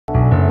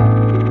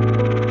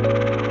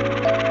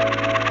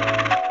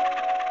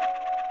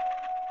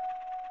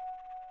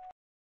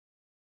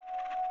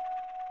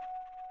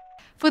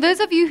For those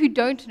of you who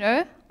don't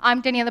know, I'm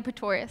Daniella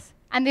Pretorius,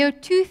 and there are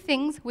two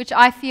things which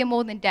I fear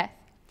more than death: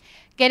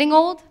 getting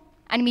old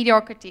and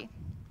mediocrity.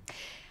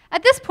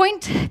 At this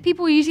point,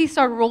 people usually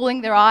start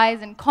rolling their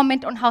eyes and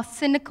comment on how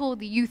cynical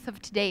the youth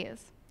of today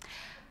is.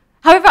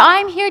 However,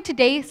 I'm here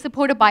today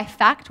supported by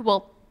fact,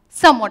 well,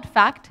 somewhat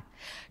fact,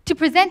 to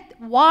present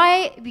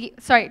why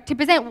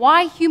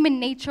human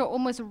nature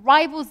almost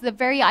rivals the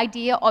very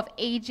idea of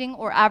aging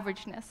or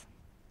averageness.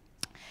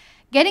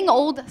 Getting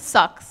old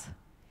sucks.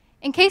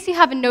 In case you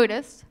haven't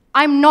noticed,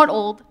 I'm not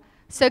old,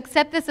 so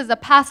accept this as a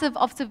passive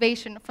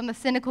observation from the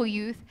cynical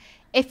youth,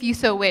 if you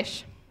so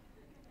wish.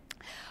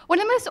 One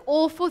of the most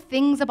awful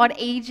things about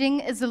aging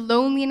is the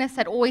loneliness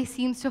that always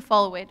seems to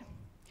follow it.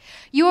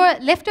 You are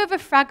leftover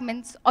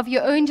fragments of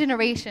your own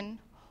generation,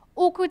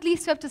 awkwardly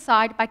swept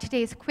aside by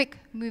today's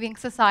quick-moving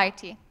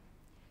society.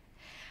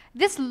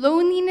 This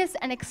loneliness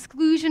and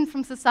exclusion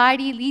from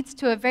society leads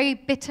to a very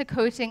bitter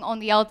coating on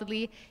the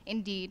elderly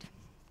indeed.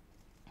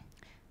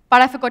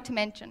 But I forgot to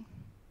mention,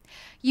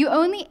 you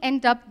only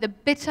end up the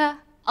bitter,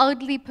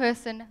 elderly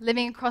person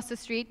living across the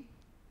street,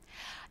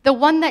 the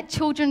one that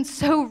children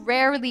so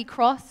rarely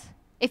cross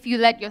if you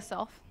let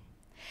yourself.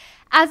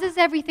 As is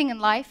everything in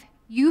life,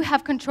 you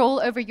have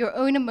control over your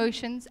own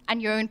emotions and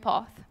your own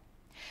path.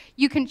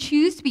 You can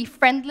choose to be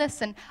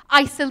friendless and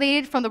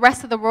isolated from the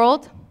rest of the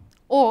world,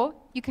 or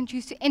you can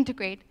choose to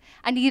integrate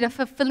and lead a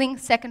fulfilling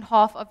second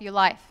half of your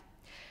life.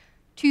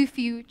 Too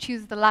few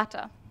choose the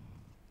latter.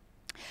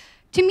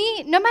 To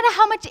me, no matter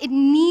how much it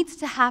needs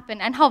to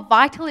happen and how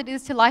vital it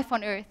is to life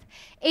on Earth,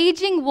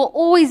 aging will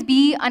always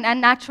be an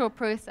unnatural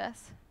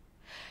process.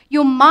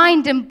 Your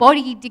mind and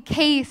body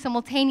decay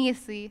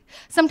simultaneously,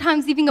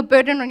 sometimes leaving a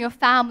burden on your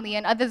family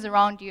and others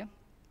around you.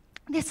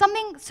 There's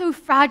something so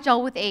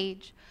fragile with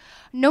age,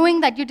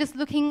 knowing that you're just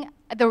looking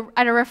at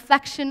a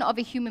reflection of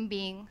a human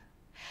being,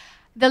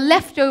 the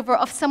leftover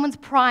of someone's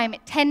prime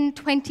 10,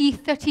 20,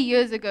 30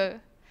 years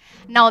ago.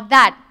 Now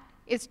that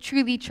is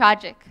truly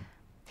tragic.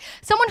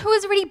 Someone who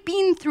has already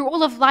been through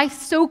all of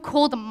life's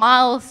so-called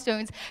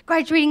milestones,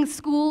 graduating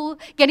school,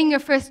 getting your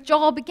first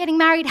job, getting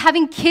married,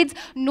 having kids,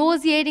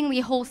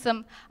 nauseatingly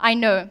wholesome, I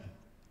know.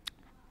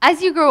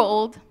 As you grow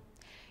old,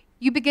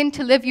 you begin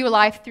to live your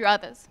life through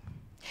others.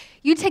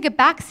 You take a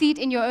back seat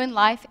in your own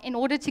life in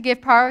order to give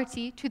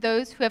priority to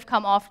those who have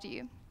come after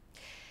you.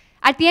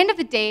 At the end of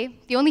the day,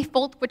 the only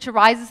fault which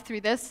arises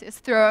through this is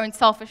through our own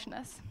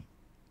selfishness.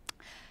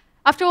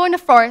 After all, in a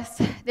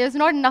forest, there's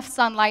not enough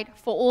sunlight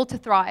for all to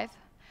thrive.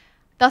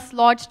 Thus,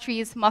 large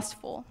trees must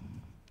fall.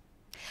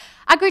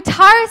 I grow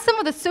tiresome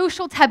of the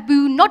social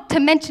taboo, not to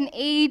mention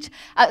age,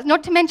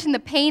 not to mention the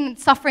pain and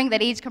suffering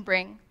that age can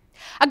bring.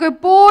 I grow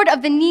bored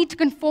of the need to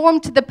conform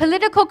to the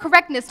political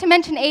correctness, to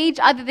mention age,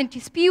 other than to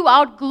spew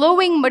out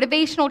glowing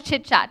motivational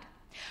chit-chat.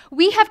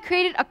 We have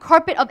created a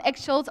carpet of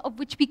eggshells of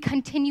which we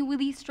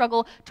continually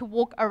struggle to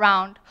walk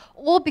around,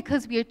 all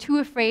because we are too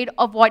afraid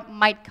of what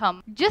might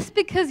come. Just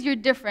because you're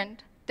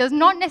different does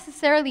not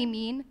necessarily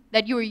mean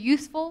that you are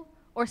useful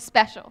or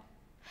special.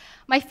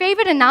 My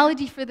favorite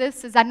analogy for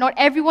this is that not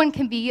everyone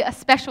can be a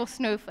special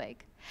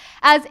snowflake.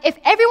 As if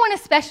everyone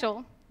is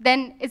special,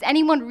 then is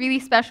anyone really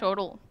special at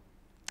all?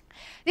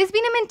 There's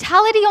been a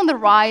mentality on the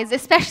rise,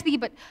 especially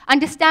but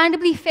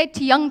understandably fed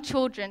to young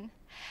children,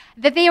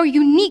 that they are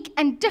unique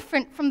and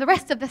different from the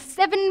rest of the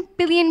 7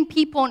 billion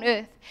people on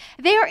Earth.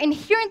 They are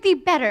inherently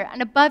better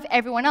and above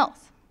everyone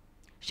else.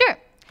 Sure,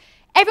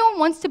 everyone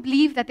wants to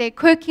believe that their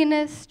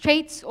quirkiness,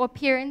 traits, or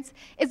appearance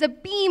is a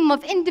beam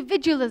of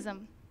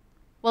individualism.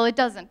 Well, it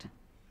doesn't.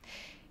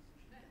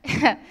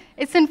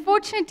 It's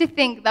unfortunate to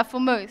think that for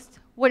most,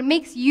 what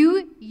makes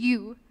you,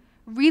 you,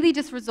 really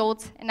just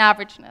results in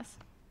averageness.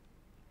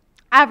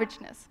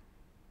 Averageness.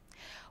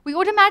 We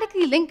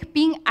automatically link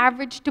being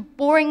average to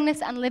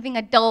boringness and living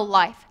a dull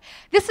life.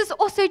 This is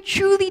also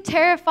truly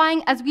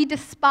terrifying as we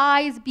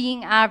despise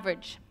being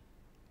average.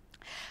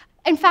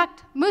 In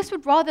fact, most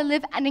would rather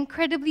live an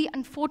incredibly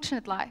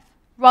unfortunate life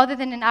rather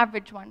than an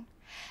average one,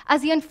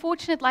 as the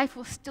unfortunate life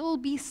will still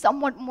be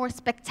somewhat more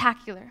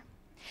spectacular.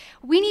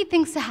 We need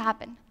things to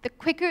happen. The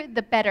quicker,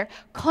 the better,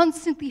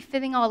 constantly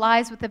filling our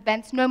lives with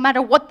events, no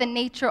matter what the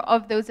nature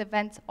of those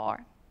events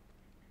are.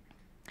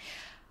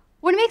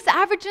 What makes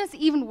averageness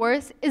even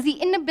worse is the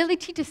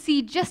inability to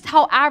see just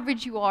how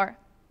average you are.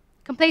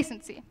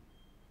 Complacency.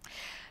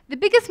 The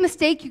biggest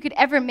mistake you could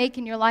ever make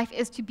in your life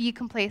is to be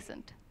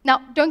complacent.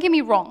 Now, don't get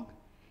me wrong.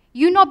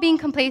 You not being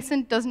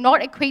complacent does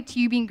not equate to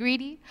you being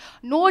greedy,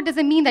 nor does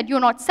it mean that you're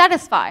not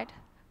satisfied.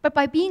 But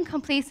by being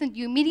complacent,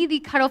 you immediately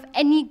cut off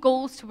any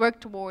goals to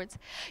work towards.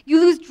 You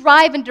lose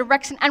drive and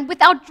direction, and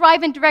without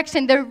drive and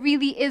direction, there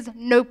really is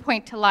no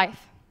point to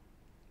life.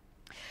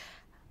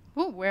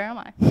 Ooh, where am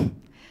I?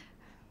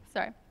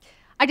 Sorry.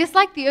 I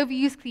dislike the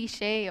overused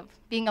cliche of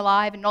being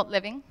alive and not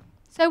living,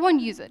 so I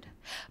won't use it.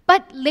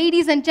 But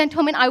ladies and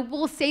gentlemen, I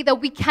will say that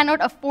we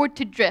cannot afford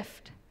to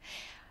drift.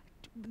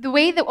 The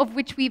way of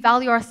which we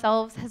value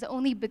ourselves has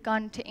only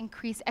begun to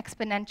increase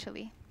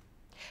exponentially.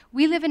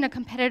 We live in a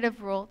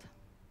competitive world.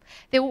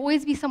 There will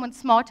always be someone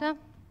smarter,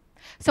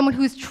 someone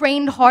who's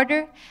trained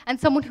harder, and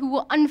someone who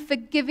will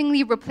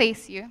unforgivingly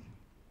replace you.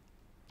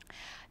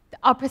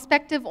 Our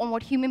perspective on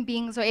what human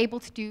beings are able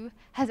to do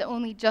has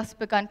only just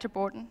begun to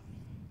broaden.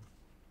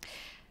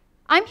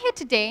 I'm here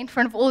today in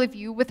front of all of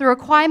you with the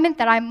requirement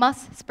that I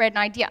must spread an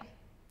idea.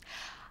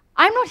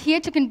 I'm not here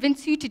to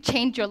convince you to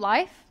change your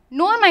life,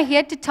 nor am I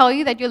here to tell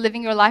you that you're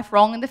living your life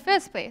wrong in the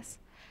first place.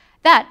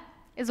 That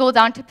is all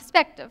down to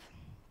perspective.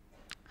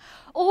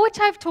 All which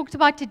I've talked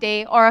about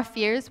today are our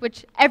fears,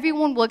 which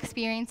everyone will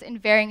experience in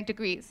varying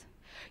degrees.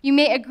 You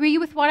may agree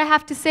with what I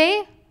have to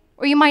say,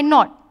 or you might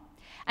not.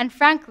 And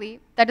frankly,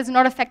 that does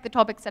not affect the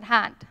topics at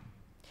hand.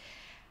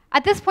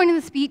 At this point in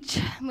the speech,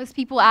 most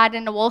people add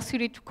in a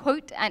well-suited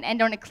quote and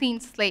end on a clean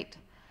slate.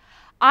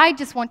 I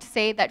just want to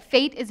say that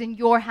fate is in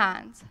your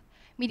hands.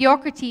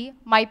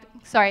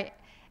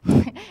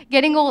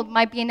 Getting old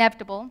might be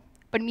inevitable,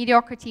 but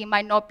mediocrity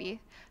might not be.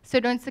 So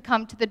don't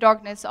succumb to the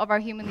darkness of our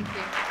human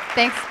nature.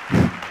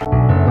 Thanks.